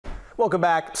Welcome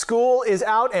back. School is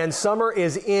out and summer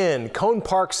is in. Cone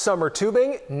Park Summer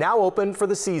Tubing now open for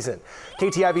the season.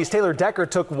 KTIV's Taylor Decker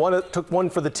took one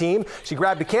for the team. She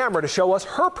grabbed a camera to show us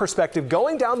her perspective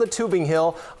going down the tubing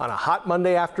hill on a hot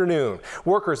Monday afternoon.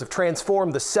 Workers have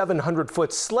transformed the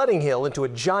 700-foot sledding hill into a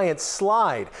giant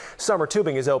slide. Summer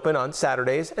tubing is open on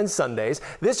Saturdays and Sundays.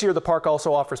 This year, the park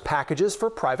also offers packages for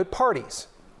private parties.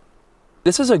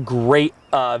 This is a great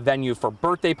venue for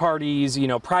birthday parties,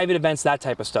 private events, that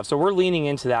type of stuff. So we're leaning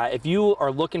into that. If you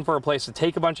are looking for a place to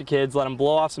take a bunch of kids, let them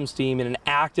blow off some steam in an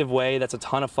active way that's a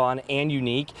ton of fun and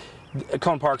unique,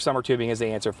 Cone Park Summer Tubing is the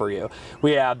answer for you.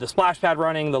 We have the splash pad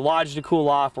running, the lodge to cool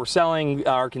off. We're selling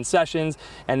our concessions,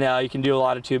 and you can do a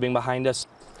lot of tubing behind us.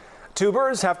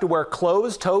 Tubers have to wear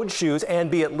closed-toed shoes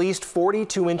and be at least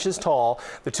 42 inches tall.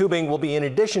 The tubing will be in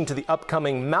addition to the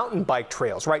upcoming mountain bike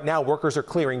trails. Right now, workers are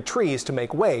clearing trees to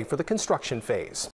make way for the construction phase.